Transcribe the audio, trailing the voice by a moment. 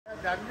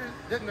That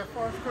did my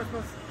first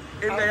Christmas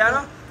In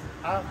Guyana?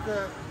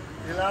 After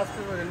the last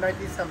Christmas in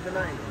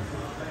 1979.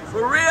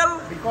 For real?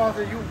 Because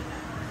of you,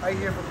 I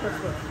here for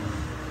Christmas.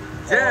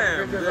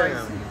 Damn.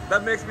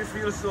 That makes me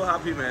feel so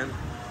happy, man.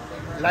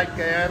 Like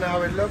Guyana,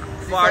 how it look.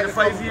 For the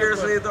 5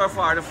 years later, or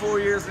for the 4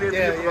 years later,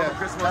 yeah, you forgot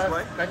Christmas,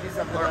 boy?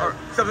 1979. Or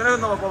something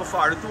else, no,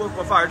 for the 2,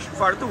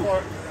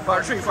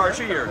 for 3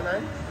 years.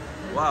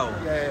 Wow.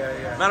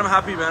 Yeah. Man, I'm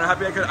happy, man. I'm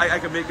happy I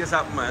can make this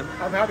happen, man.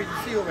 I'm happy to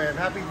see you, man.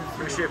 Happy to see you.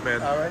 Appreciate,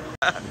 man. All right.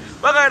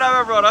 What kind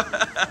of brother?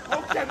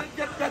 How can it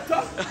get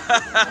better?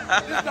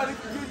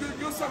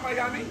 You're from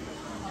Miami?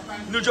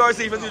 New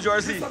Jersey, even New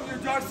Jersey. You're from New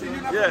Jersey,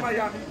 you're not from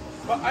Miami.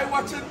 But I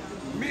watching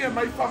me and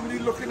my family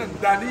looking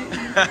at Danny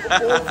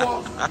for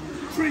over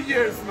 3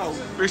 years now.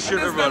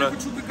 Appreciate me, brother.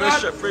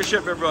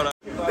 Appreciate me, brother.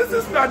 This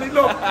is Danny,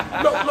 look,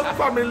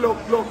 family, look.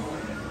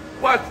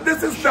 What?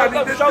 This is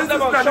Danny. This is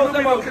Danny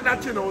we're looking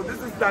at, you know. This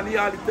is Danny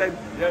all the time.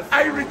 Yes.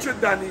 I reach with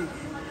Danny.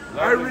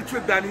 I reach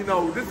with Danny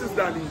now. This is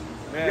Danny.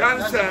 Man. You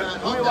understand?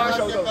 Who you want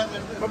to shout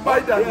out? Bye,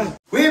 Danny.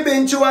 We've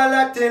been through a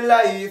lot in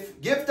life.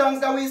 Give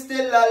thanks that we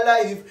still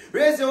alive.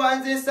 Raise your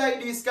hands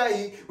inside the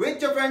sky.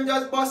 With your friend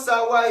just bust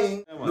a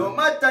wine. No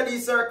matter the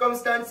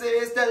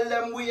circumstances, tell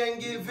them we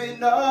ain't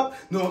giving up.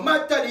 No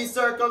matter the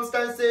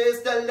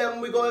circumstances, tell them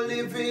we gon'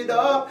 live it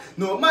up.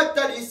 No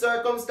matter the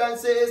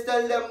circumstances,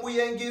 tell them we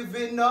ain't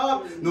giving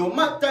up. No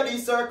matter the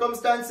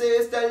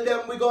circumstances, tell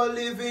them we gon'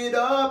 live it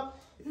up.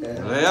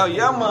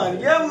 Yeah, man.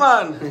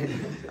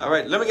 All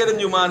right, let me get a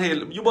new man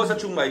here. You both are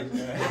tune, Mike.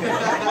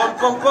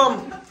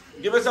 Come.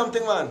 Give me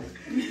something, man.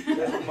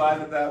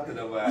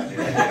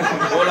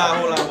 Hold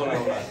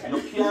on. You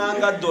can't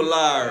get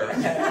dollar.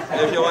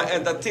 If you want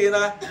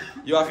entertainer,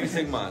 you have to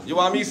sing, man. You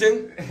want me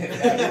sing?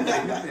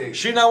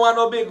 She not want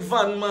no big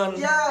van, man.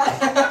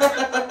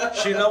 Yeah.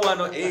 She not want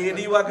no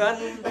 80 wagon.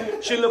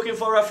 She looking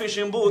for a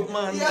fishing boat,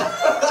 man.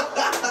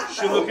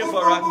 She looking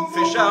for a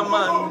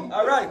fisherman.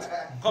 All right,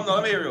 come now,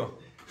 let me hear you.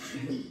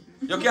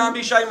 You can't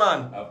be shy,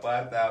 man.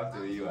 Apart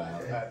after you are.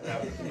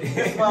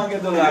 This man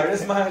get dollar.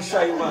 This man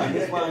shy, man.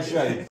 This man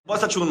shy.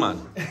 What's a tune, man?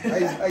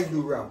 I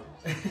do rap.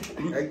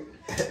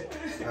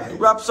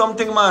 Rap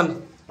something,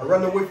 man. I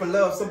run away from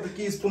love, something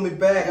keeps pull me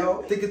back.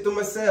 Thinking to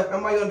myself,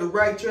 am I on the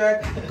right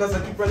track? Because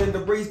I keep running the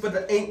race, but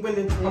I ain't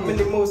winning. How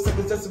many more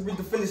seconds just to reach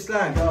the finish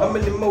line? How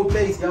many more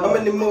days? How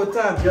many more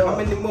times? How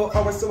many more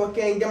hours so I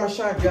can't get my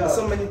shine?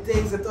 So many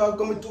things that are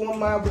going through my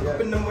mind. Wake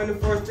up in the morning,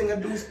 first thing I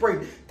do is pray.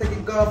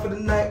 Thanking God for the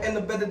night and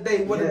a better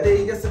day. What a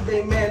day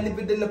yesterday, man, live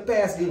it in the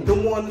past.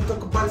 Don't want to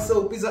talk about it,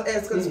 so please don't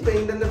ask. Cause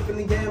pain and the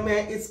feeling, yeah,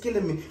 man, it's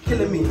killing me.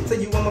 Say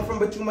you are my friend,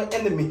 but you my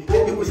enemy.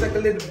 You was like a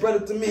little brother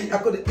to me. I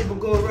couldn't even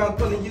go around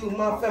calling you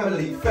my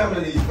family.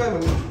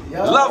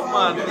 Yeah. Love,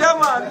 man. Yeah,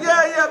 man.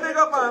 Yeah. Big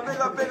up, man.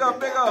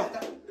 Big up.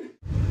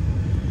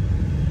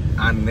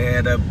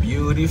 Another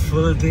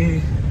beautiful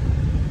day.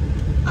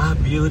 A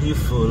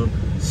beautiful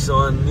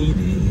sunny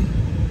day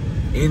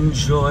in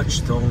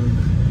Georgetown,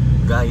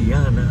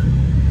 Guyana.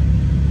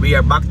 We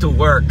are back to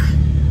work.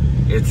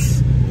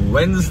 It's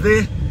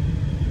Wednesday.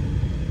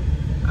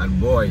 And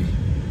boy,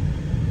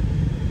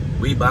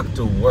 we back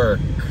to work.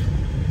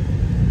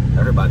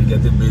 Everybody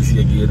getting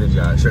busy again in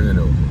Joshua, you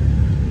know.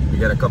 We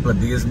got a couple of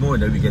days more,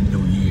 then we get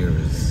New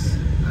Year's.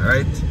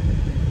 Alright?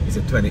 It's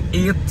the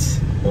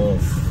 28th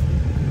of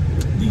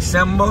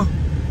December.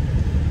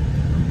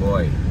 And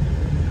boy,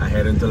 I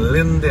head into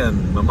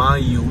Linden. Mama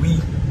Yui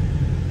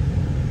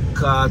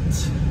caught.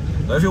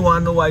 Now if you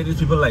want to know why these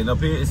people line up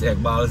here, it's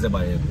egg balls they're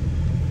buying.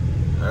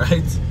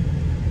 Alright?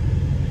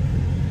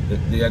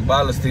 The egg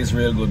balls taste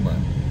real good,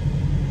 man.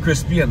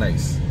 Crispy and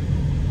nice.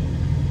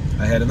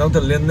 I headed down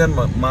to Linden.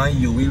 Mama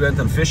Yui went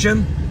and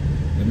fishing.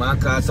 The man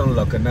caught some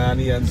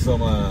locanani and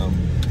some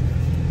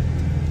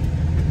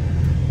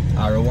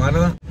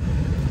arowana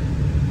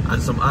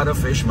and some other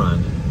fish,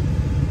 man.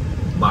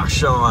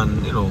 Basha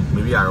and, you know,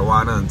 maybe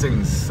arowana and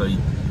things. So he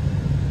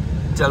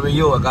tell me,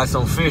 yo, I got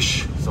some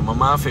fish. So my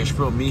man fish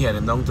from me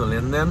heading down to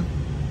Linden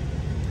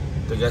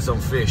to get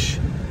some fish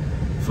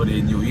for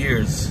the New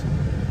Year's.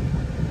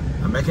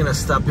 I'm making a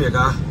stop here,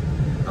 guy.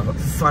 I got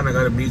fun. I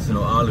got to meet, you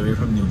know, all the way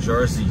from New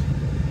Jersey.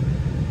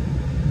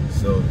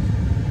 So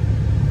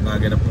now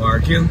get a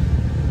parking.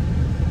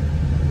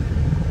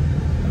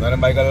 I'm gonna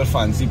make a little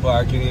fancy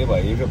parking here,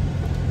 but if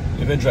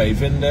you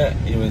drive in there,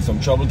 you're in some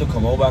trouble to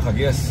come out back, I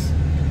guess.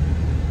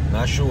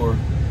 Not sure.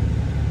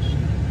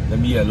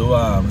 Them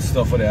yellow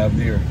stuff that they have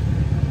there.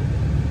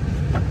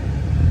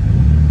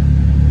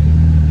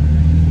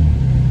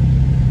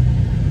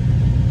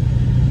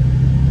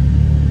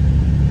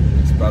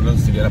 It's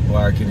problems to get a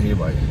parking here,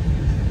 but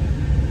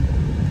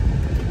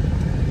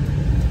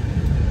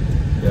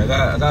yeah, I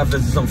got to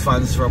visit some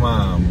fans from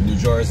New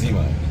Jersey,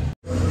 man.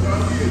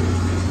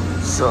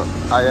 So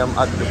I am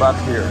at the back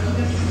here,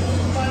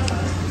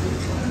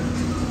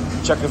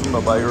 checking from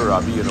the buyer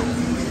Robbie, you know.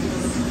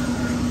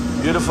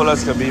 Beautiful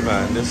as can be,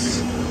 man.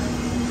 This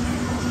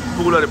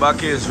pool at the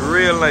back here is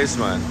real nice,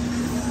 man,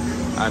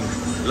 and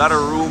a lot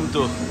of room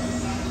to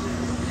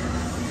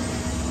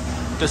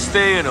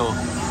stay, you know.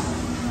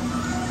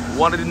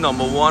 One of the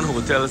 #1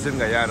 hotels in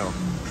Guyana.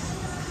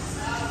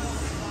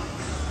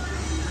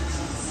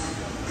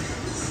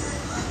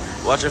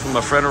 Watching for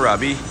my friend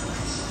Robbie.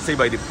 Stay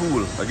by the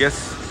pool. I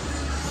guess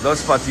no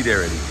spotty there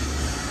already.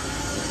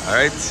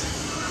 Alright.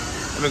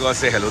 Let me go and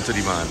say hello to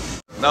the man.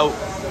 Now,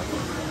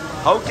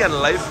 how can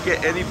life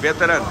get any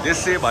better than this,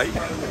 say, boy?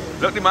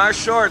 Look, the man's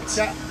shorts.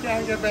 Can't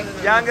get better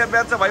than Can't get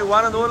better, by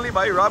one and only,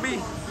 by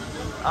Robbie.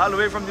 All the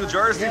way from New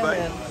Jersey, yeah, by.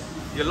 Man.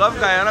 You love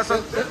Guyana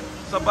so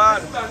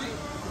bad.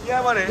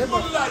 Yeah, buddy.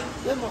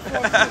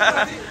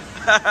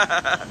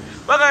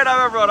 What kind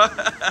of brother?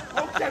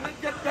 How can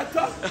it get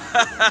better?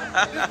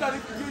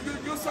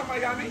 You're from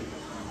Miami.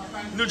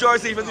 New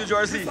Jersey, even New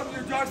Jersey. You're from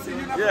New Jersey,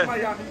 you're not from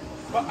Miami.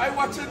 But I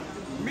watch it,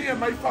 me and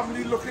my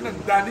family looking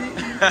at Danny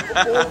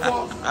for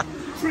over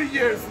 3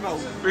 years now.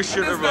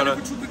 Appreciate it, brother.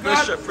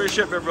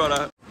 Appreciate it,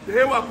 brother.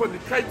 Here what happened, the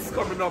kite's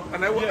coming up,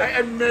 and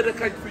I made a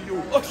kite for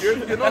you.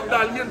 You know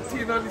Dali and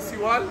Tina on the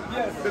seawall?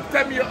 Yes. They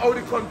tell me you're out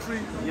of the country,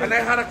 and I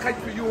had a kite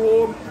for you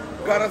home.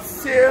 Got a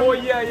sale. Oh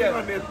yeah,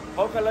 yeah.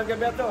 How can I get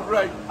better?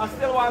 Right. I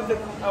still want it.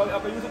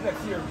 I'll use it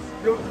next year.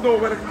 No,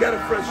 but I can get a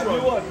fresh one.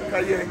 You want?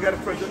 Yeah, get a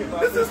fresh one.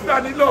 This is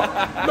Danny. Look,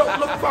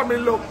 family.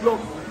 Look.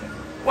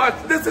 What?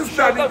 This is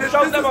Danny. This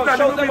is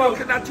Danny. We'll be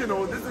looking at, you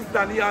know. This is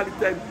Danny all the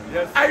time.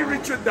 Yes. I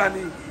reach with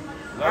Danny.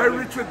 I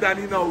reach with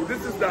Danny now.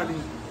 This is Danny.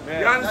 Man.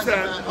 You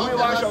understand? Who you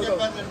want to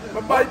shout out?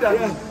 But bye,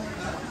 Danny.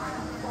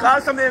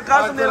 Call some name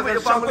for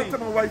your family. Shout out to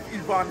my wife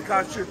Yvonne,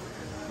 because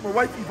my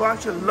wife Yvonne,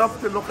 she love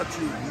to look at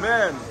you.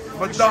 Man.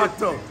 My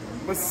daughter,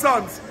 my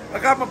sons. I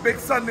got my big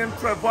son named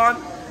Trevon.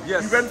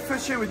 Yes. He went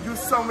fishing with you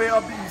somewhere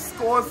up the East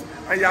Coast,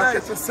 and you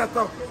have to set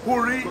up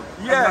Huri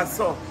and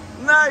Nassau.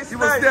 Nice. He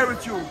was there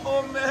with you.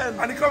 Oh man.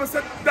 And he come and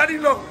said, Daddy,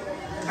 look,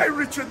 I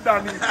reach with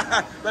Danny.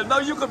 Well, now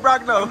you can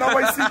brag now. Now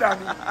I see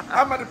Danny.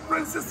 I'm at the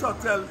Princess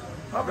Hotel.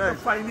 I'm going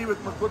to find you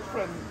with my good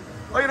friend.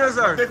 How you doing,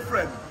 sir? Big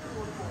friend.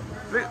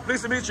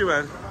 Pleased to meet you,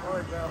 man.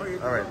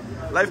 All right.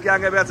 Life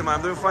can't get better, man.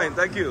 I'm doing fine.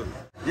 Thank you.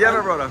 Yeah,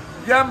 my brother.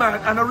 Yeah, man.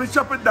 And I reach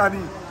up with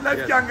Danny.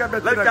 Life can't get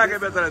better. Life can't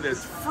get better than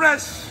this.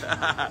 Fresh.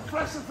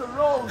 Fresh as a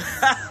rose.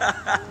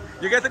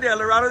 You get to the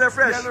Eldorado there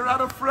fresh? The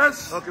Eldorado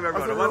fresh. Okay, my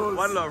brother.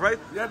 One love, right?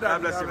 Yeah, Danny.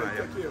 God bless you,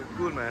 man. Yeah.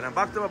 Cool, man. I'm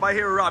back to my bye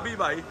here, Robbie,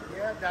 bye.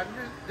 Yeah, Danny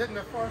did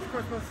the first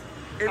Christmas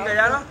in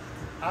Guyana?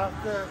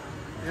 After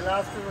the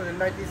last one was in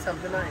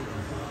 1979.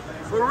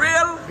 For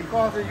real?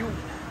 Because of you,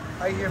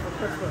 I here for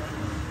Christmas.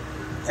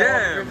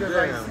 Damn.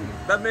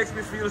 That makes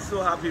me feel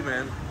so happy,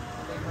 man.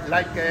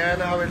 Like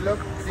Guyana, how it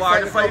looked.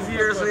 5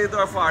 years later,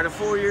 or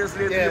 4 years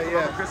later, you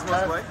come for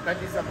Christmas, boy?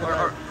 1979.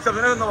 Or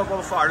something else, no,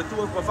 about 4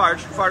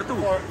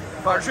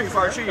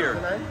 3 years.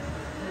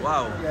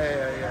 Wow.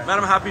 Yeah. Man,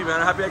 I'm happy, man.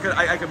 I'm happy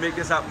I can make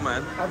this happen,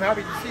 man. I'm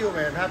happy to see you,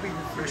 man. Happy to see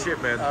you.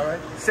 Appreciate, man. All right.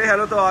 Say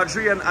hello to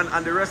Audrey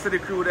and the rest of the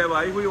crew there,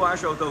 boy. Who you want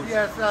to shout out?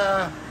 Yes,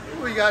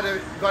 we got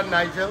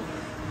Nigel.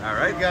 All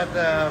right. We got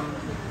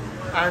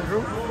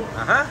Andrew.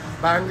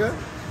 Banger.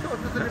 So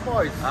to the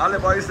boys. All the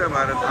boys there,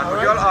 man. And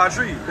y'all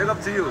Audrey, big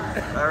up to you.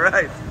 All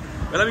right.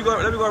 Well, let me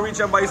go reach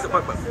and buy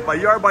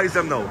your boys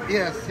them now.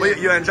 Yes. But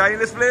you enjoying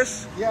this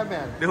place? Yeah,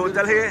 man. The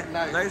hotel here?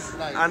 Nice.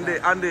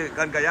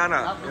 And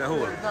Guyana.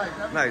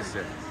 Nice.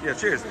 Yeah,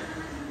 cheers.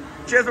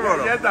 Cheers,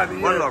 brother. Yeah,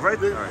 Danny. One love, right?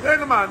 Right.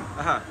 Hey, man.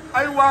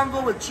 I want to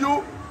go with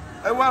you.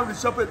 I want to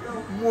reach up with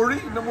Maury,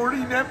 the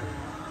Maury name.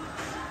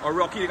 Or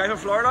Rocky, the guy from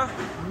Florida?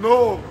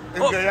 No,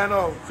 in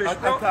Guyana. Fish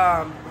Pro?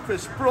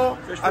 Fish Pro.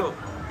 Fish Pro.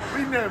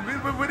 We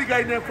the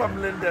guy named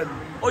from Linden.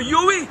 Oh,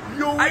 Yui?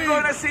 Yui. I'm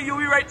going to see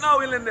Yui right now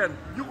in Linden.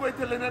 You going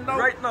to Linden now?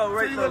 Right now.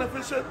 So you going to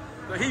fish it?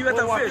 No, he went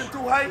and fish.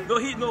 Too high? No,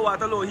 no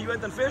water low. He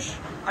went and fish.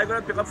 I'm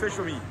going to pick up fish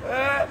for me.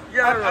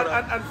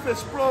 And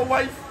Fish Pro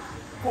wife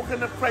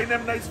cooking and frying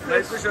them nice fish.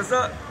 Nice fish,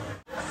 sir.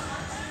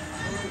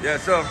 Yeah,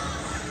 so,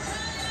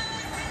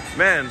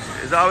 man,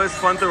 it's always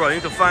fun to run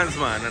into fans,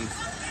 man. And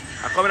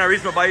I come in and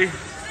reach my bye.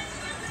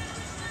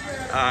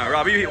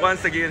 Robbie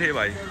once again here,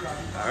 bye.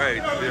 All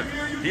right,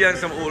 he and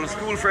some old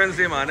school friends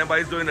here, man.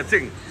 Everybody's doing the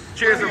thing.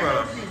 Cheers,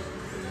 brother.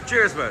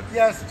 Cheers, man.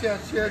 Yes,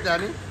 cheers,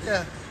 Danny.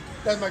 Yeah,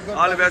 that's my good.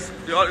 All the best.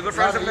 You all good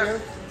friends, man.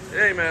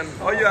 Hey, man.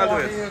 How you all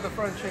doing? 40 years of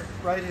friendship,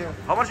 right here.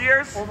 How much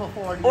years? Over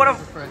 40 years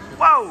of friendship.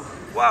 Wow.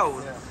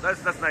 Yeah.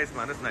 That's nice,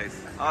 man. That's nice.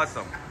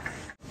 Awesome.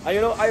 And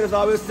you know, I just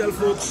always tell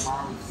folks,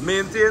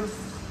 maintain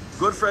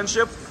good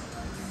friendship,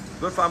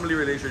 good family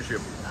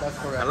relationship. That's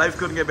correct. And life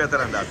couldn't get better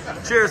than that.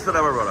 Cheers to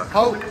that, my brother.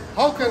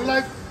 How can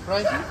life,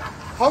 Frankie?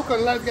 How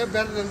can life get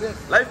better than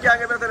this? Life can't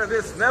get better than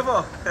this.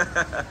 Never.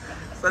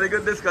 So they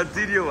could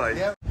discontinue, right?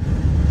 Yeah.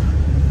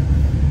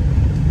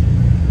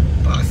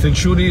 Passing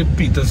through the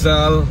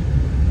Petersal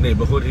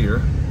neighborhood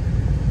here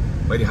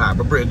by the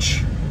Harbour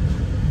Bridge.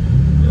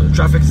 The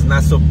traffic is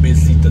not so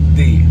busy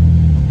today,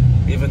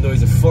 even though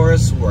it's a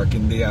first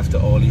working day after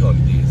all the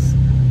holidays.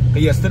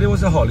 But yesterday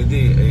was a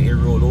holiday, a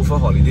rollover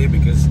holiday,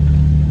 because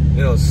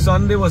you know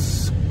Sunday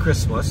was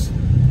Christmas,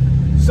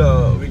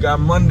 so we got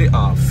Monday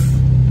off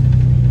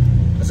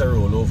as a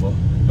rollover.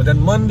 But then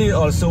Monday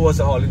also was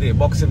a holiday,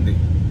 Boxing Day,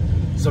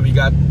 so we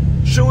got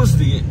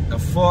Tuesday a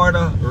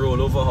further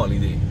rollover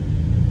holiday.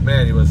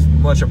 Man, it was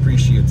much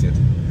appreciated.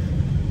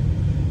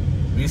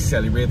 We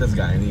celebrate as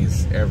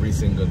Guyanese every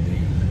single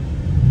day.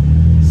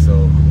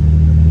 So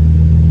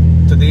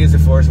today is the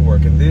first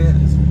working day.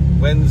 It's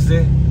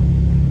Wednesday,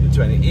 the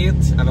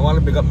 28th, and I want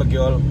to pick up my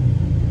girl,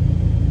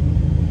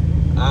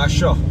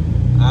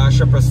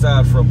 Asha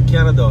Prasad from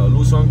Canada,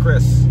 Luzon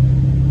Chris,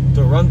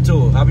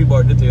 Toronto. Happy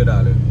birthday to you,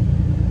 darling.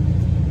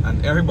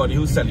 And everybody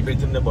who's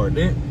celebrating their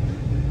birthday,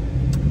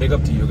 big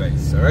up to you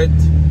guys, alright?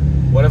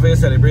 Whatever you're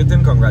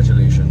celebrating,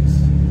 congratulations.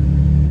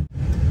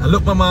 And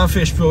look, my man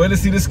fish, bro. When you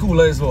see the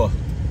school as well,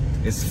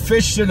 it's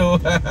fish, you know.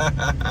 What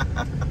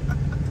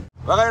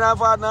kind of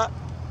partner?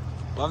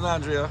 I'm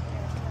Andrea.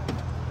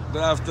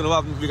 Good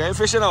afternoon. We got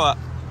fishing or what?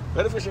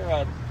 Where the fishing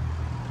rod?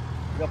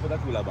 You got to put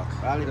that cooler back.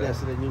 Holidays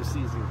to the new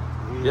season.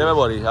 Yeah, my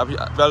buddy. Happy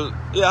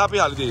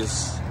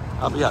holidays.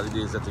 Happy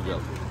holidays, that's a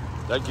girl.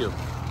 Thank you.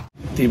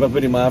 Team up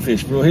with the man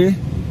fish, bro. Hey,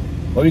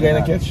 what we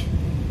going to catch?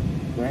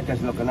 We're going to catch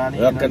Lokanani.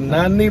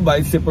 Lokanani by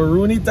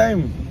Siparuni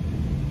time.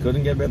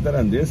 Couldn't get better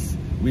than this.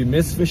 We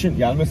miss fishing.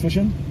 Y'all miss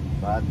fishing?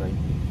 Bad, right?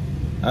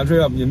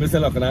 Andrea, you miss the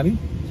Lokanani?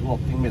 It's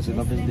walking missing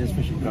up this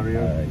fishing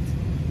career. Alright.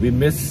 We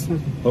miss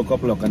hook up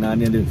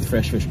Lokanani and the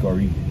fresh fish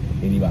curry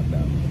in the back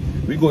now.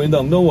 We going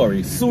down, don't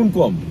worry. Soon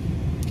come.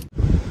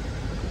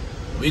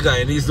 We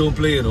Guyanese don't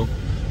play, you know.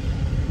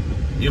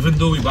 Even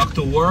though we back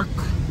to work,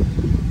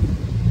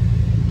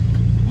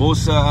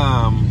 most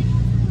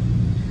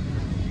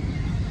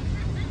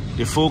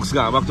the folks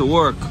got back to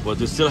work, but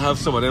they still have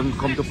some of them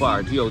come to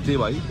party out there,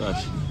 boy.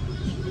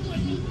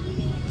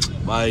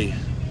 By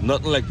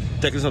nothing like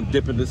taking some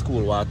dip in this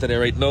cool water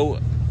there right now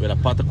with a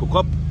pot to cook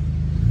up,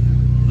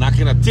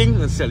 knocking a thing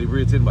and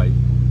celebrating, boy.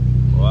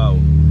 Wow.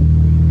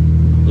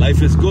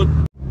 Life is good.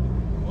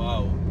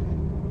 Wow.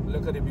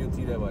 Look at the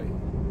beauty there, boy.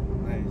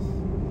 Nice.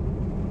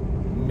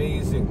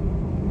 Amazing.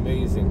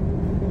 Amazing.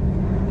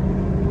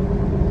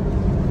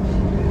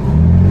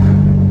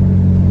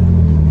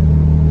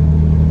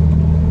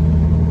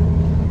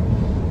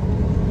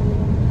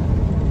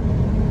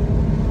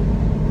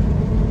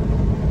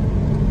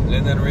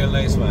 Linden real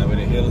nice, man, with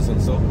the hills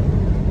and so.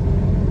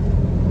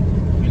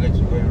 We let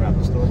you go in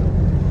Rockstone.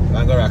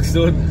 I'm going to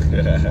Rockstone.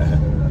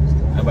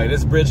 And by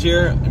this bridge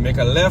here, you make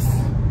a left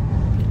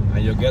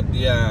and you get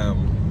the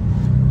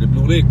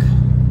Blue Lake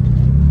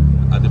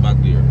at the back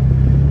there.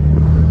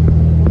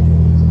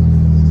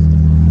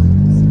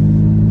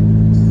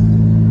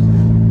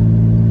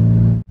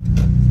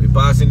 We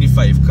passing the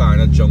 5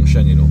 corner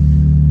junction, you know.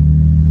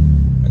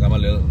 I got my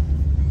little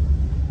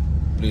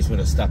place where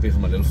to stop here for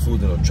my little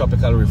food, you know.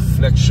 Tropical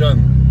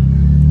reflection.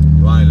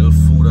 You want a little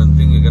food and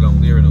thing, you get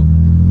down there, you know.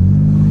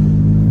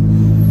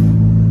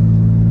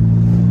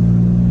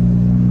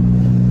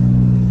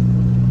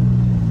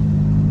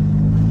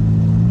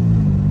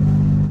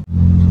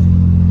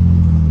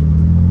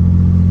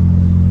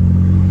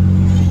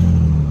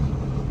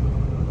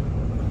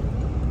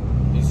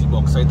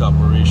 Bauxite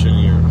operation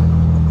here.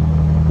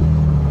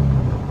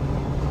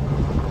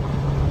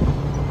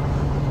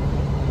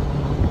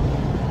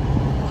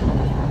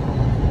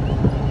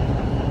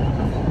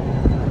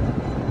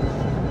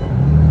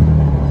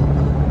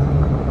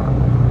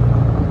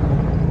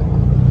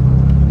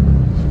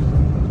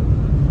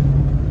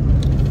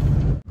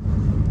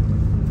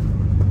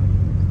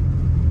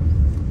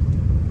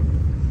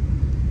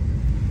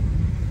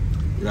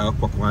 You know,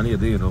 Pakwani a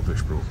day, you know,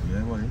 fish, bro.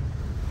 Yeah, boy.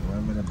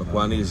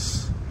 Pakwani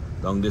is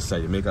down this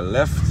side. You make a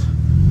left,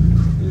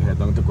 you head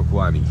down to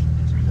Kokwani.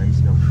 Nice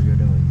down here,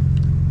 though.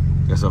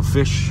 Get some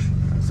fish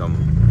and some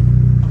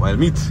wild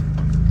meat.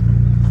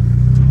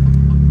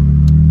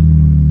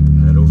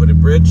 Head over the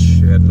bridge,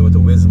 you head over to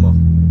Wisma.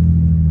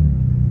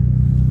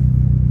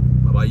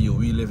 How about you?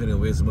 We live in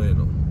Wisma, you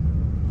know.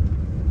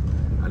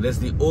 And that's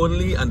the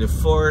only and the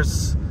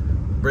first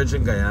bridge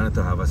in Guyana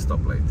to have a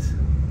stoplight.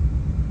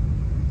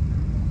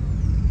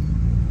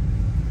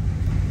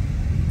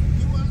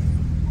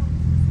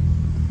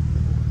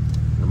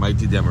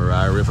 Mighty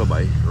Demerara River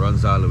by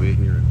runs all the way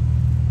here.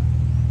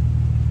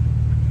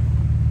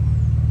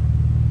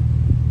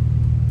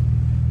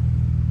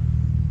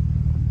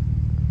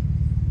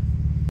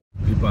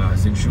 We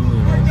passing through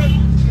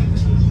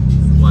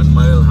 1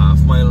 mile,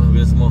 half mile,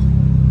 Wisma.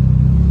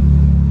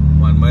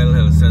 1 mile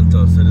Hill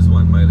Center, so this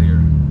 1 mile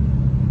here.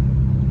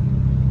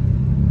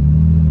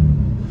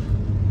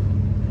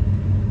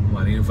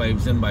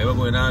 185% by. What's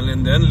going on,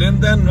 Linden?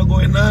 Linden, what's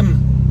going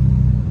on?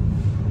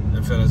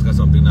 Them fellas got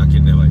something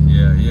knocking there, like,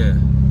 yeah.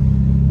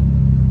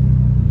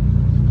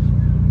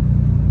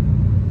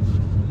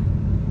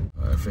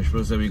 Fish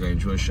Bro said we going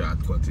through a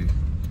shortcut.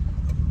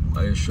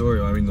 Are you sure?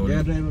 You want me to know?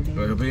 Yeah, driver.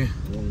 Right up here?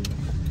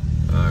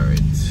 Alright.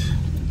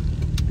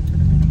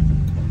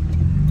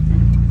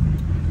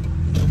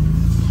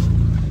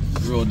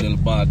 Road little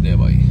bad there,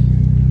 boy.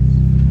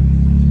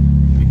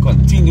 We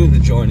continue the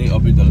journey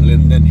up in the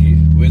Linden here.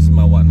 Where's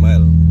my 1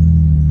 mile?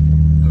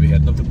 And we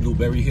heading up to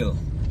Blueberry Hill.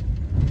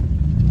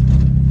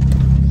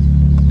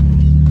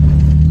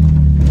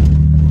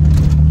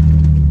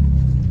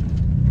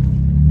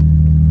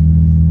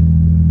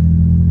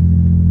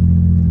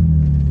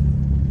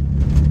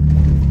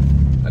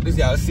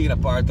 I've seen a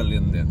part of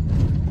Linden.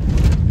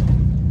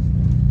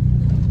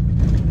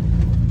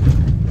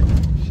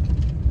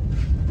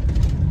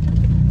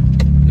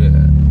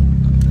 Yeah.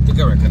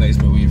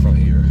 recognize my way from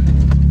here.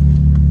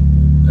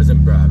 That's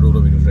in Brad Road,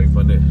 we can drive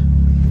from there.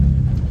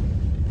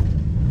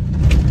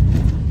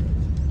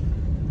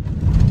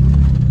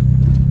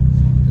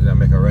 Then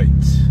make a right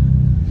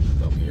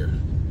down here.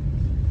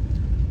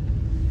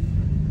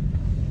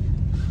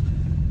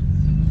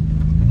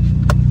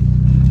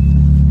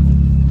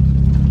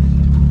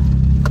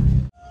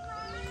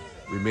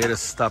 We made a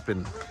stop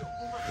in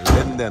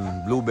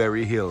Linden,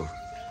 Blueberry Hill.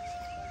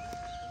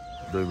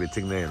 Doing my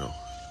thing there, you know.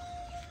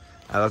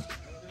 I got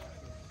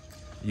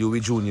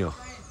Huey Jr.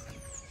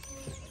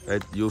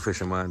 Right? You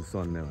fisherman's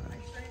son there, man.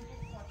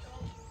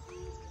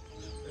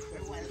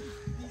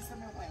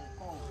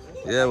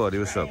 Yeah, buddy,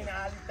 what's up?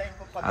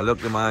 I look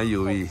the man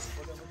Huey.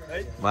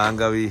 Man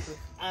Gavi.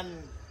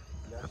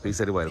 A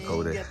piece of the wild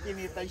cow there.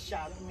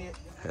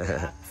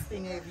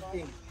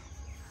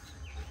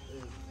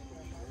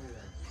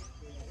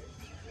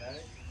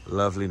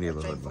 Lovely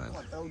neighborhood, man.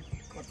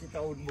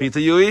 Peter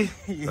Huey?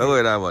 How are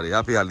you, buddy?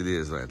 Happy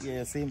holidays, man.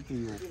 Yeah, same to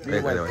you.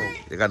 You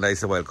got a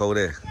nice wild cow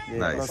there.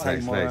 Yeah,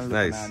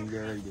 nice.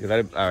 You got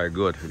it? Alright,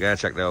 good. We gotta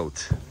check that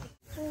out.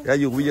 Yeah,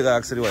 you gotta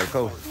ask the wild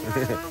cow.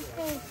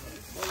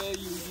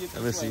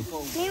 Let me see.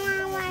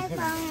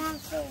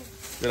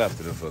 Good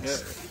afternoon,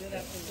 folks.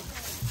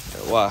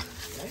 Wow.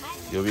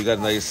 Yeah, we got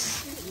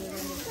nice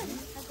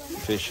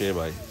fish here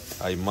by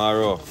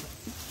Aymaro.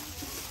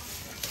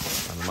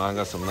 And man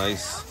got some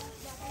nice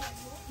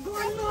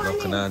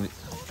Lokanani.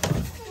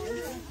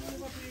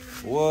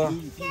 Whoa.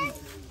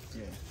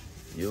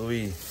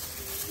 Huey.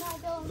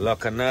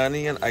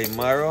 Lokanani and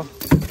Aymaro.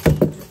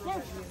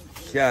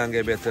 Can't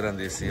get better than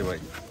this here, boy.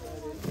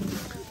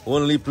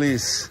 Only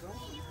place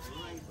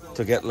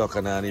to get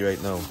Lokanani right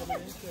now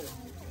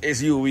is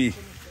Huey.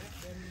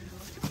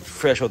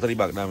 Fresh out of the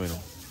back now, you know.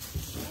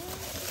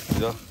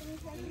 You know?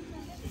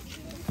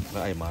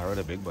 Aymaro,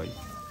 the big boy.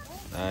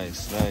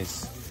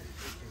 Nice.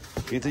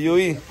 Peter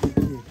Huey.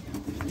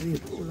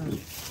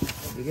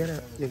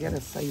 You get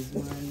a size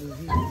one,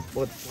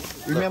 but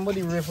remember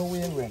the river we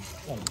went.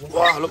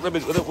 Wow, look at the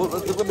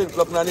big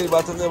Lokanani in the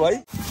bottom there,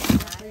 boy.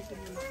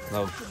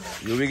 Now,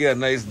 Huey get a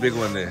nice big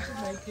one there.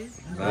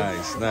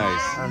 Nice.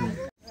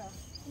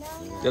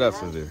 Get up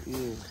from there.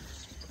 Yeah.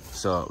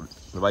 So,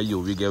 by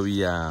Huey get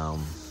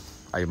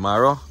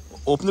Aymaro.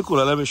 Open the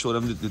cooler, let me show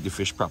them the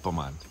fish proper,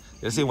 man.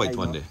 There's the white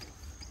one there.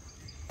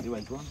 The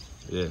white one?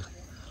 Yeah.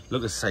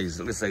 Look at the size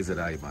of the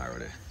Aymaro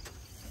there.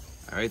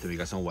 Alright, we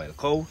got some wild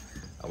cow.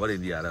 What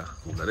is the other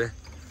cooler there?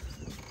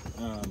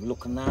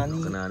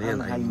 Lokanani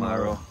and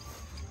Aymaro.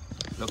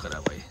 Look at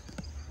that way.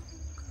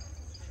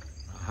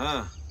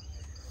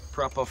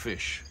 Proper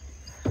fish.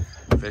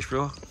 Fish,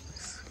 bro.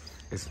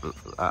 It's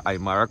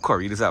Aymaro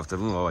curry this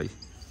afternoon, or why?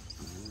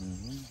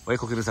 What are you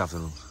cooking this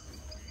afternoon?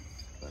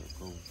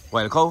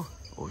 Wild cow?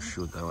 Oh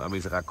shoot, I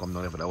mean I come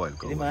down there for the wild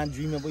cow. The man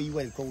dream about you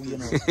wild cow, you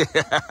know.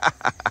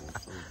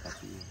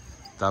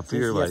 Top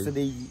here, boy.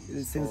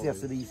 Since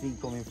yesterday, you see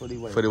coming for the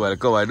wild cow. For the wild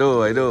cow, I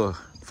know.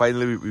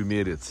 Finally, we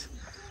made it.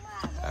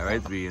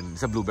 Alright,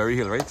 it's a Blueberry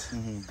Hill, right?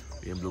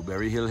 We in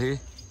Blueberry Hill here.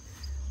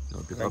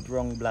 Right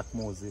wrong, Black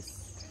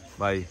Moses.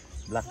 By?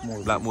 Black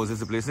Moses. Black Moses,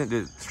 the place,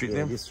 the street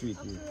name? The street,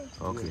 yeah.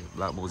 Okay,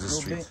 Black Moses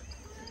Street.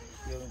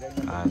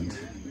 And,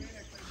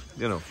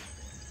 you know,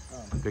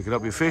 picking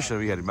up your fish and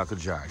we heading back to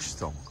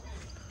Georgetown.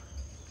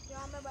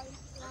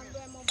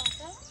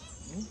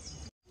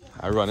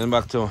 I'm running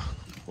back to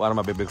one of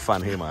my big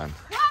fan here, man.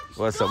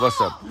 What's up?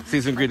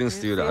 Season greetings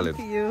to you, darling.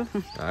 Thank you.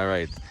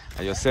 Alright.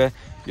 And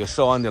you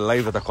saw on the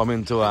live that I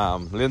coming to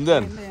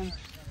Linden.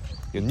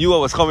 You knew I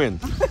was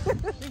coming.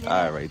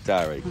 Alright,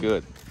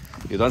 good.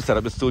 You done set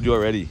up the studio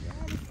already.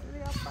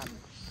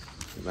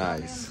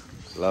 Nice.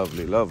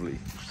 Lovely. Look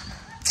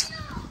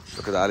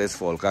at all this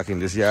folk in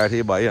this yard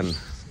here, boy, and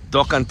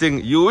duck and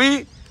thing.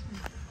 Huey!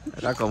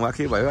 I come back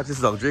here, boy. What is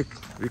dog Drake?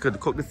 We could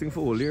cook this thing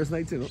for all years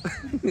night, you know.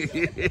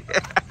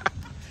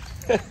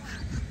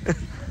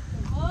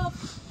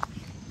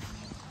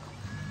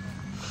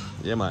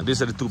 Yeah, man.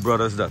 These are the two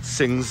brothers that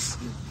sings.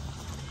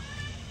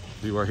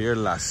 We were here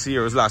last year.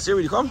 It was last year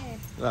when you come? Yeah.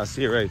 Last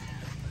year, right?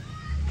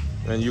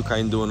 When you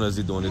kind donors,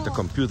 they donate a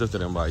computer to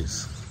them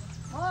boys.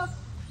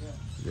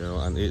 You know,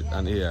 and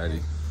ARD.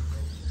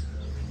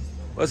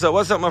 What's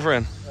up, my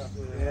friend?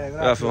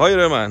 Yeah, how you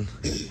doing, man?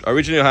 I'm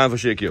reaching your hand for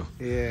shake you.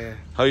 Yeah.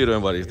 How you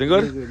doing, buddy? You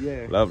good? Good,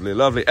 yeah.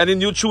 Lovely. Any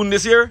new tune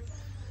this year?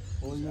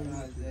 Oh, yeah.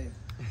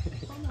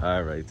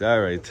 All right.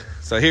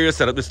 So here you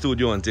set up the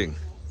studio and thing.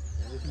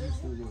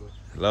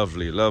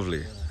 Lovely.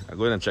 I'll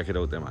go in and check it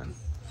out there, man.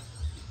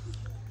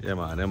 Yeah,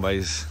 man. Them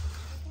boys,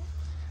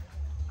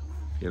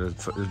 you know,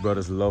 his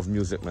brothers love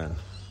music, man.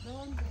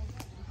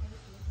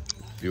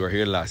 We were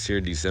here last year,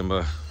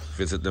 December.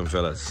 Visit them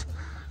fellas.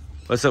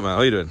 What's up, man?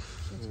 How you doing?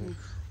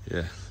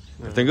 Yeah.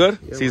 Everything good?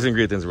 Yeah, season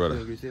greetings,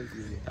 brother.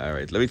 All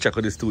right. Let me check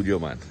out the studio,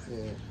 man.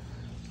 Yeah.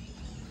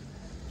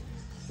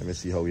 Let me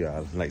see how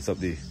y'all lights up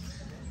the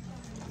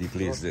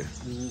place there.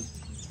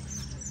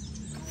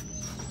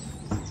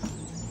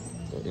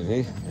 In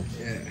here?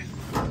 Yeah.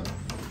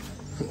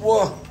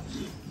 Whoa!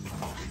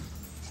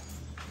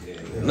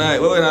 Nice.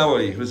 What now,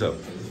 buddy? What's up?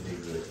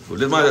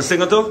 This man is a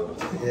singer too?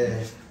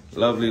 Yeah.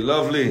 Lovely,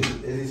 lovely.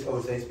 It is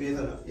outside space,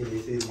 and it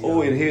is.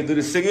 Oh, in here do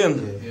the singing?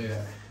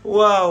 Yeah.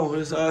 Wow,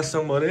 it's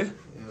awesome, buddy.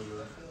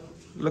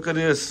 Look at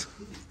this.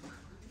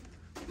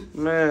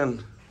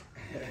 Man.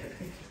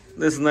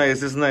 This is nice,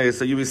 this is nice.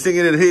 So you be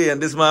singing it here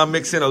and this man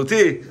mixing out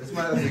here. This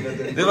man singer.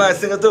 This man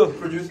singer too?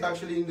 Produced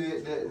actually in the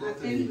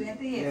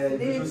Yeah,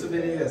 produced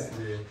it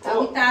yesterday.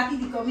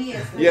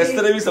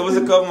 Yesterday we supposed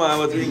to come, man,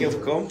 but we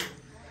didn't come.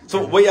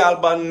 So what your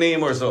band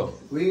name or so?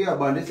 We got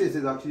band. This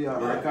is actually a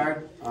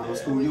record,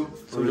 studio,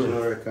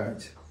 original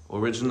records.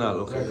 Original,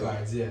 okay.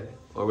 Records, yeah.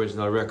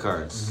 Original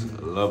records.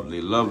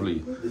 Lovely,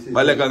 lovely.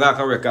 But like I got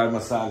a record, my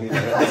song. The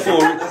That's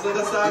not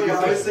the song you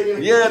always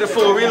singing. yeah, the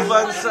 4-wheel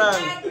van song.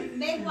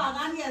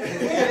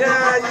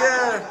 Yeah,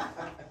 yeah.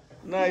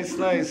 Nice,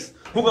 nice.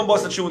 Who can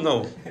bust a tune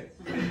now?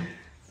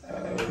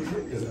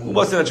 Who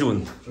busting a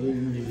tune?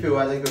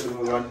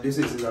 This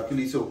is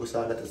actually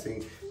superstar that I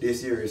sing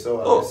this year, so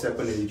I'm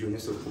secondary junior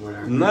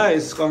super.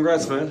 Nice,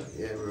 congrats, man.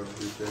 Yeah, bro.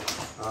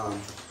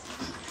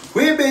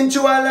 We've been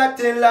through a lot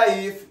in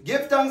life.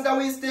 Give thanks that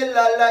we still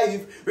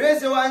alive.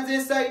 Raise your hands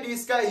inside the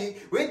sky.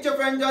 With your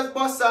friend just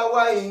bust a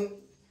wine.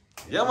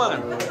 Yeah,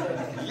 man.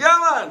 Yeah,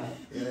 man.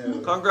 Yeah.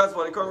 Congrats,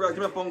 buddy. Congrats.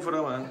 Give me a pong for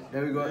that, man.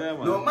 There we go. Yeah,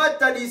 man. No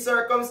matter the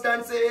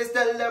circumstances,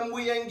 tell them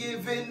we ain't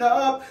giving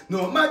up.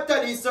 No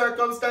matter the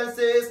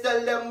circumstances,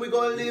 tell them we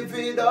gon' live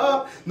it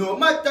up. No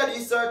matter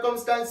the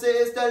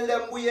circumstances, tell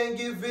them we ain't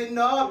giving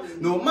up.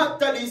 No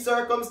matter the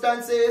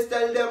circumstances,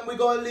 tell them we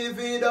gon' live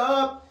it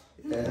up.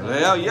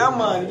 Yeah, yeah,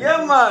 man.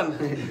 Yeah, man.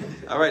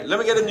 All right, let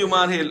me get a new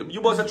man here.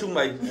 You bust a tune,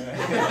 Mike.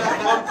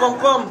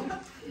 Come.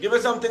 Give me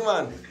something,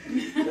 man.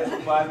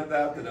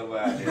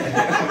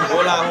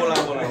 Hold on.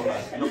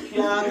 You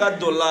can't get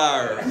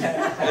dollar.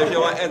 If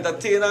you want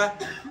entertainer,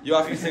 you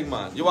have to sing,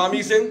 man. You want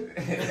me sing?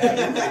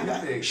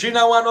 She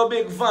not want no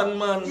big van,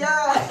 man.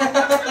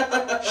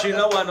 Yeah. She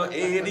not want no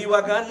 80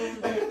 wagon.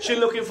 She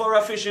looking for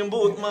a fishing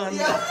boat, man.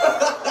 Yeah.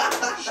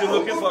 She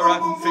looking for a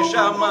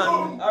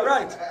fisherman. All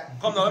right.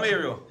 Come now, let me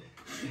hear you.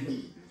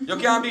 You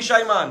can't be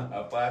shy, man.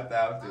 Apart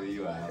after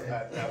you are.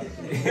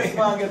 This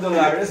man get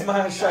dollar. This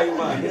man shy,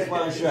 man. This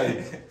man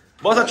shy.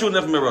 What's a tune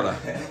left for me, brother?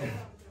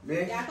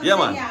 Me? Yeah,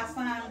 man.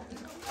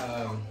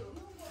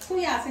 Who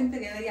you sing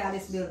together? Yeah,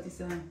 this built this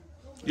one.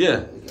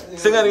 Yeah.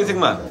 Sing anything,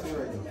 man.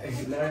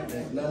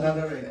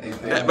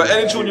 But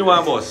any tune you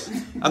want, boss.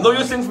 I know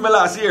you sing for me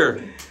last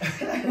year.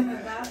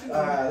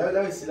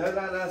 Let me see.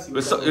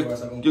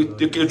 You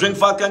drink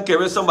vodka and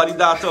carry somebody's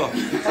daughter.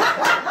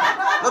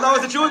 No, that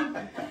was the tune?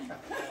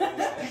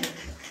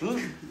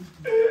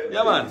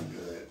 Yeah, man.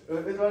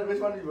 Which one did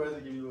you guys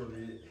give you?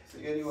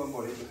 Anyone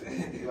money?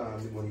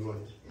 The money one.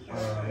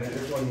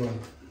 Which one you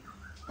want?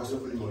 Also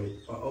for the money.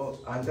 Oh,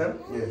 anthem?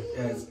 Yeah.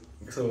 Yes.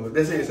 So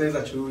this is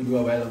a true we do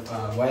a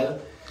while.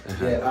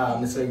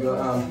 Yeah, so you go,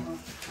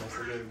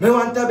 me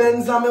want a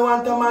Benz and me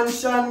want a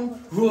mansion.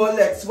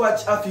 Rolex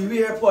watch a fi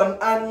wear pon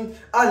and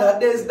all of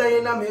this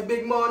dying a me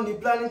big money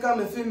plan. Cause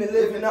me feel me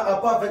living a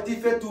poverty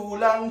for too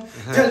long.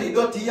 Tell the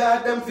dirty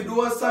yard them fi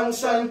do a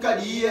sanction.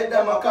 Cause the year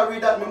them a carry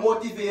that me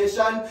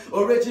motivation.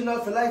 Original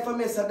for life and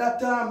me say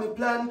that me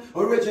plan.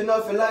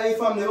 Original for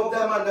life and me hope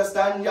them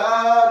understand.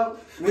 Yeah,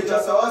 me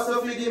just hustle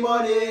for the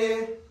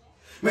money.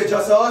 Me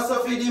just hustle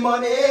for the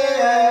money.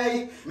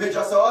 Me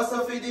just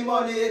hustle for the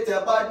money.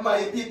 Tell bad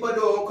my people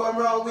don't come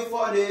round with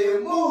funny.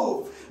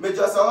 Move. Me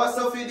just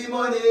hustle for the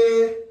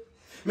money.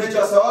 Me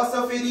just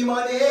hustle for the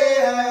money.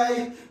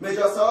 Me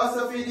just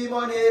hustle for the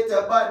money.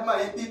 Tell bad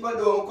my people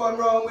don't come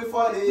round with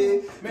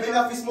funny. Me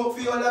have to smoke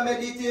for all the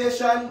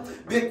meditation.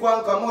 Big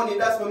one come money,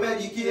 that's my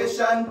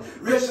medication.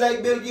 Rich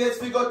like Bill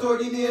Gates, we got to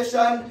the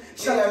nation.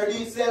 Share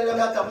this, sell them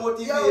that a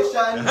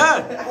motivation.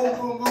 Boom,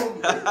 boom,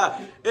 boom.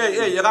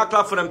 Hey, you gotta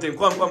clap for them thing.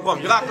 Come.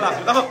 You gotta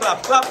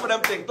clap. Clap for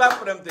them thing. Clap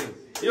for them thing.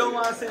 You don't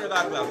want to say you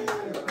gotta clap.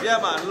 Yeah,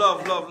 man.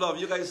 Love.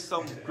 You guys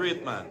sound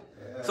great, man.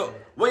 So,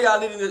 where y'all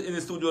living in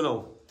the studio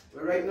now?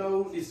 Well, right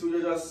now, the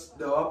studio just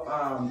the up.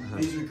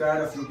 He's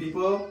record a few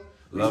people.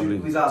 Lovely.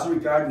 He's also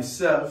record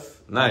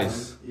himself.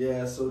 Nice.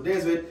 Yeah, so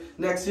there's it.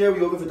 Next year, we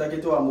hoping to take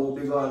it to a more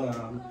bigger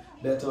and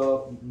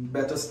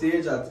better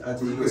stage at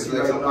the like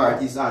some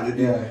artists and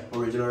the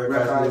original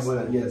records.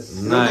 Yes.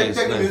 Nice.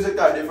 Take the music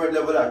to a different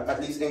level, at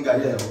least in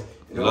Guyana.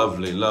 You know?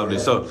 Lovely. Yeah.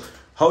 So,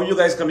 how you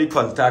guys can be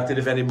contacted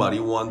if anybody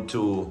want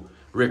to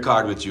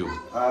record with you?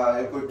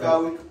 You could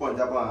call with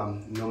contact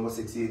number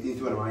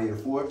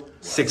 618-2184.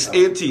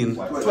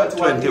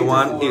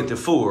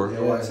 618-2184. Yeah,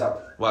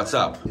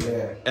 WhatsApp.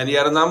 Yeah. Any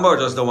other number or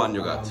just the one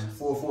you got?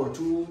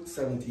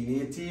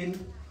 442-1718.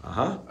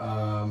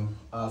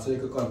 So you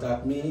could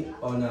contact me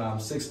on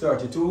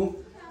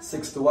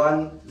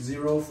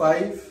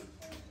 632-6105.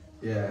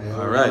 Yeah.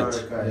 All right.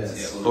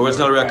 Yes.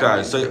 Original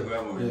records. So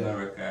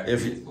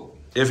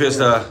if it's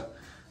a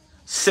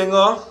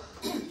singer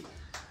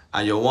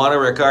and you want to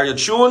record your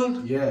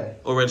tune,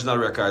 Original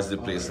Records the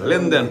place.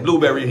 Linden,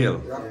 Blueberry Hill.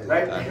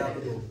 Right.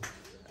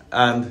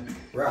 And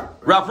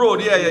Rap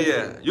Road, yeah.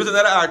 You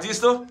another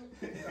artist though?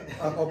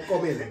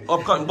 Upcoming.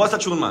 What's a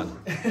tune, man?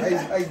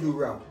 I do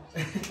rap.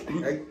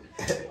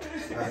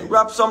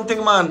 Rap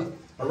something, man.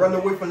 I run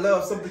away from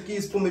love, something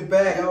keeps pull me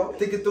back.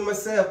 Thinking to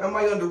myself, am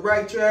I on the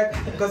right track?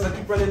 Because I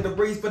keep running the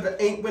race, but I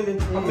ain't winning.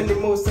 How many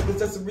more seconds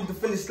just to reach the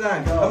finish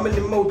line? How many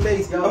more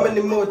days? How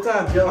many more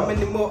times? How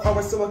many more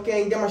hours so I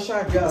can't get my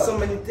shine? So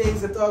many things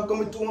that are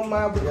coming through my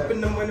mind. Wake up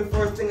in the morning,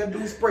 first thing I do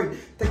is pray.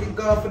 Thanking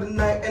God for the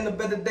night and a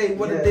better day.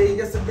 What a day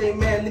yesterday,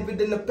 man, live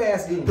it in the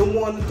past. Don't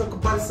want to talk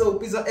about it, so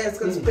please don't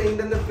ask. Cause pain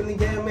that left in the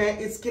game, man,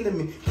 it's killing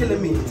me.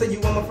 Say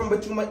you are my friend,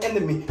 but you my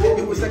enemy.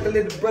 You was like a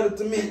little brother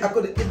to me. I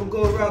couldn't even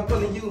go around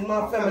calling you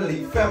my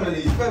family.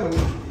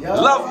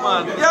 Love,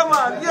 man. Yeah,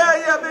 man.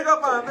 Yeah, big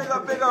up, man.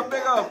 Big up.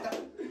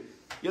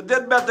 You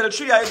did better. The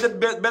tree, you did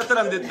better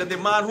than the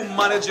man who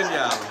managing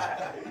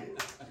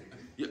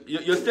you.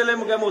 You still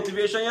ain't get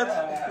motivation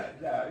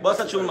yet? What's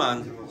that tune,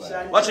 man?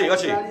 Watch it.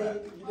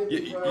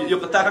 You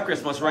can take a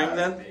Christmas rhyme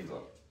then?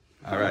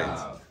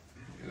 Alright.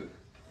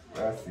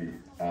 Let's see.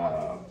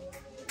 Alright,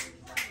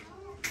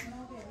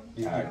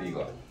 there you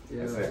go.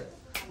 Yes, sir.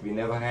 We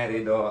never had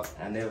it all,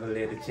 I never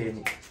let it change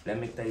me. Let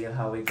me tell you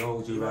how it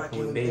goes, you rockin'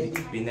 with baby.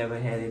 We never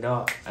had it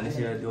all, and this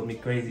year do me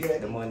crazy.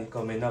 The money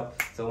coming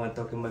up, so I'm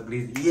talking about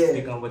glizzy.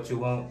 Speak on what you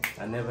want,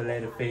 I never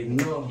let it fade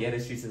me. Yeah, the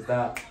streets is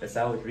dark, that's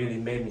how it really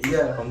made me.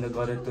 From the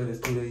gutter to the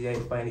studio, yeah,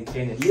 it finally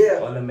changed.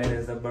 All the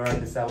matters are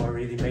burned, that's how I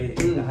really made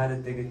it. I had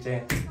to take a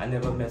chance, I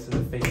never mess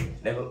with the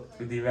fake. Never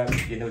with the rap,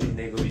 you know these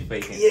niggas be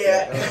faking.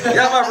 Yeah,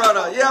 my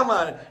brother, yeah,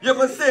 man. You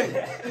can sing.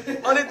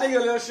 Only thing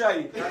you're a little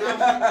shy.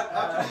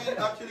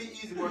 Actually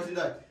easy words in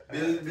that.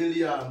 Building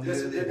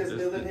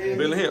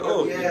here.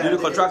 Oh, you're the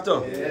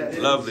contractor? Yeah.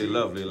 Lovely.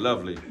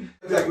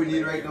 Like we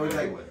need right now,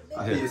 like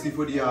AC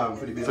for the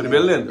building. For the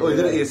building? Oh, you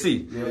did the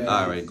AC? Yeah.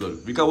 Alright,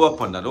 good. We can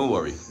work on that, don't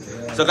worry.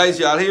 So guys,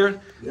 y'all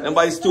here, and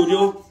by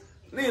studio,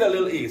 need a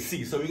little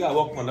AC, so we gotta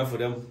work on that for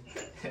them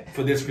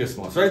for this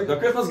Christmas, right? The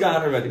Christmas gone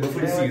already, but for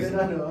the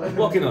season.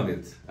 Working on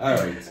it.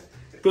 Alright.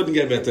 Couldn't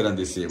get better than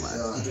this year, man.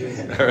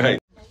 Alright.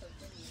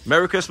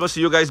 Merry Christmas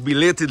to you guys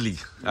belatedly,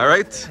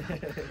 alright?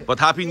 But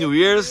Happy New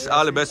Year's,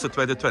 all the best for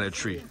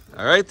 2023,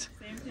 alright?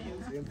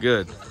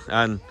 Good.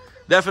 And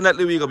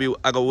definitely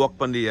I go work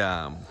on the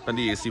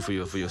AC for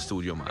your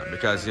studio, man,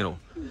 because you know,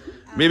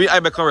 maybe I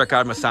can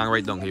record my song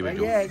right down here with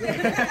you.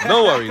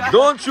 Don't worry,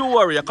 don't you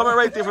worry, I'm coming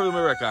right here for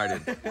my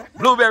recording.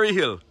 Blueberry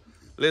Hill,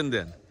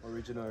 Linden.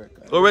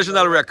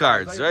 Original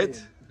records,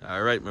 right?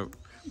 Alright, my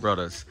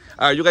brothers.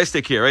 Alright, you guys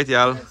take care, right,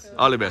 y'all?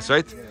 All the best,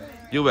 right?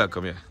 You're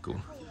welcome, yeah, cool.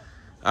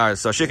 Alright,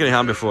 so shaking your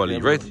hand before I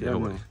leave, right? Yeah,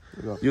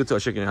 you two are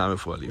shaking your hand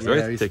before I leave,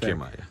 right? Take care,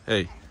 man.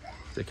 Hey,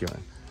 take care,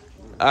 man.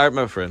 Alright,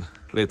 my friend.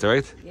 Later,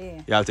 right?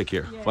 Yeah. Y'all take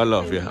care. One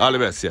love, yeah. All the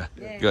best, yeah.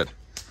 Good.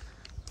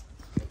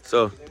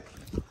 So,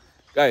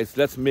 guys,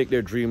 let's make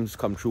their dreams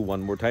come true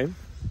one more time.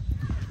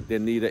 They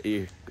need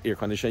an air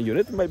conditioning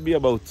unit. It might be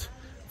about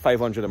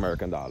 $500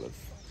 American.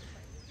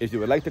 If you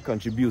would like to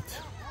contribute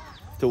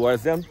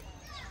towards them,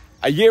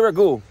 a year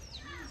ago,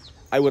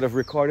 I would have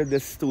recorded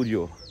this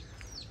studio.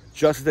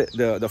 Just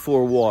the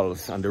four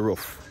walls and the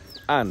roof.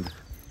 And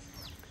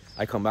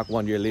I come back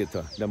 1 year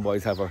later, them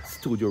boys have a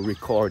studio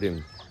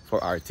recording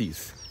for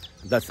artists.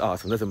 That's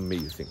awesome, that's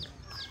amazing.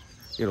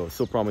 You know,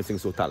 so promising,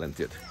 so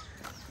talented.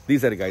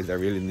 These are the guys that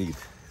really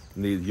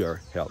need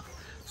your help.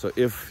 So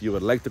if you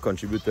would like to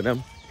contribute to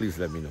them, please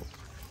let me know.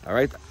 All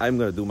right, I'm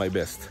gonna do my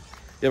best.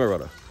 Yeah, my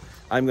brother,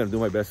 I'm gonna do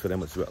my best for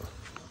them as well.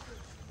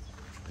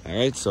 All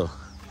right, so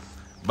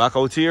back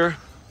out here.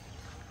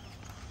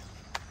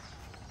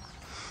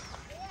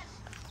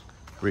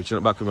 Reaching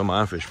it back with my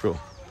man fish, bro.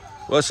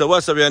 What's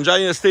up? You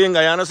enjoying your stay in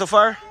Guyana so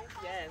far?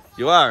 Yes.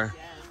 You are?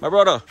 Yes. My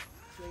brother,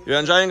 you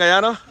enjoying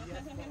Guyana?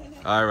 Yes.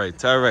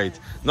 All right.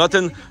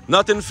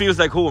 Nothing feels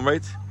like home,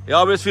 right? You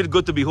always feel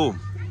good to be home.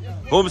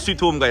 Home sweet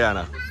home,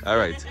 Guyana. All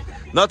right.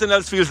 Nothing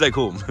else feels like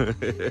home.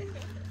 You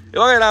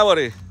okay now,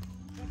 buddy?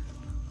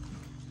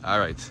 All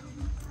right.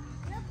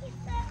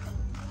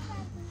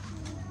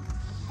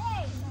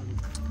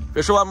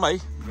 Fish what,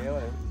 Mike?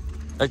 Yeah,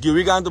 like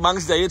you going to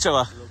Banks Day,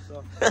 chava?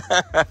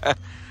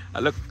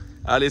 Look,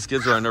 all these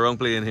kids running around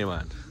playing here,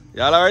 man.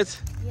 Y'all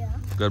alright? Yeah.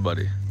 Good,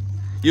 buddy.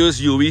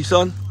 Use Yui,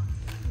 son?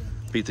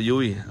 Peter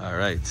Yui.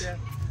 Alright. Yeah.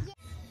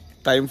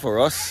 Time for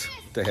us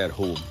to head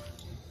home.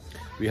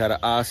 We had an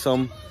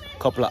awesome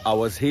couple of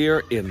hours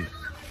here in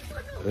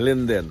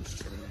Linden.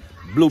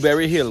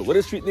 Blueberry Hill. What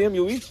is the street name,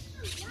 Yui?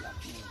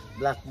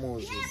 Black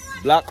Moses.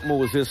 Black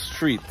Moses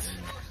Street.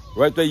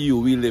 Right where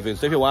Yui live in.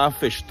 So if you want a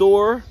fish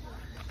tour,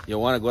 you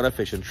want to go on a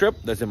fishing trip,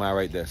 that's the man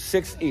right there.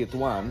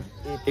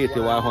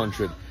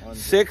 681-8100.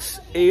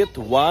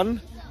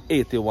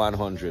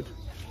 681-8100.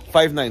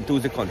 592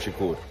 is the country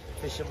code.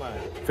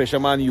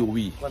 Fisherman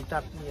UE.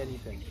 Contact me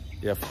anything.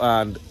 Yeah,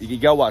 and you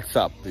get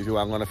WhatsApp if you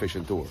want to go on a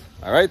fishing tour.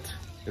 Alright?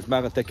 This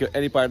man can take you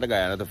any part of the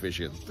Guyana to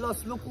fishing.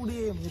 Plus, look who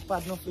they the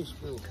partner fish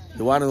pro.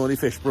 The one and only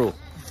fish pro.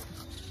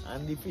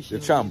 And the fishing.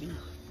 The champ.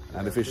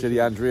 And the fishery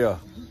Andrea.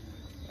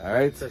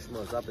 Alright?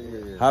 Happy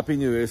New Year. Happy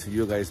New Year to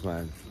you guys,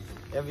 man.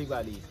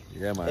 Everybody.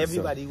 Yeah, man.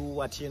 Everybody who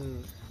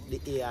watching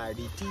the ARD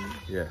team.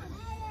 Yeah.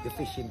 The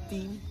fishing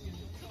team.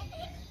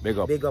 Big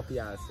up. Big up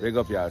yourself. Big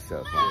up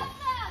yourself, man.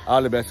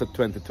 All the best for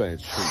 2023.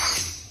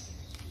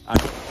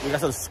 We got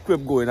some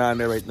script going on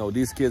there right now.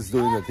 These kids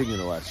doing the thing, you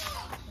know what?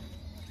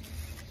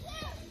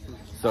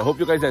 So I hope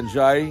you guys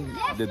enjoy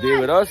the day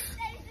with us.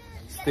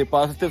 Stay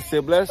positive, stay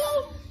blessed.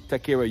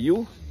 Take care of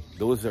you,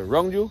 those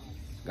around you.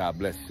 God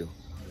bless you.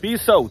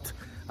 Peace out.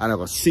 And I'm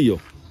going to see you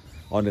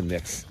on the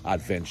next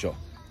adventure.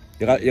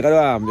 You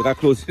gotta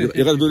close. You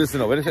gotta do this, you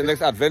know. When it's the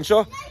next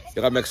adventure, you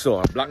gotta make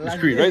sure block the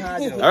screen, right?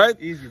 All right.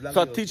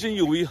 So I'm teaching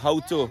you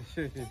how to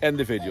end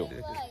the video.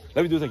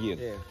 Let me do it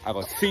again. I'm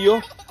gonna see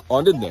you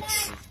on the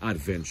next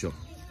adventure.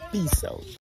 Peace out.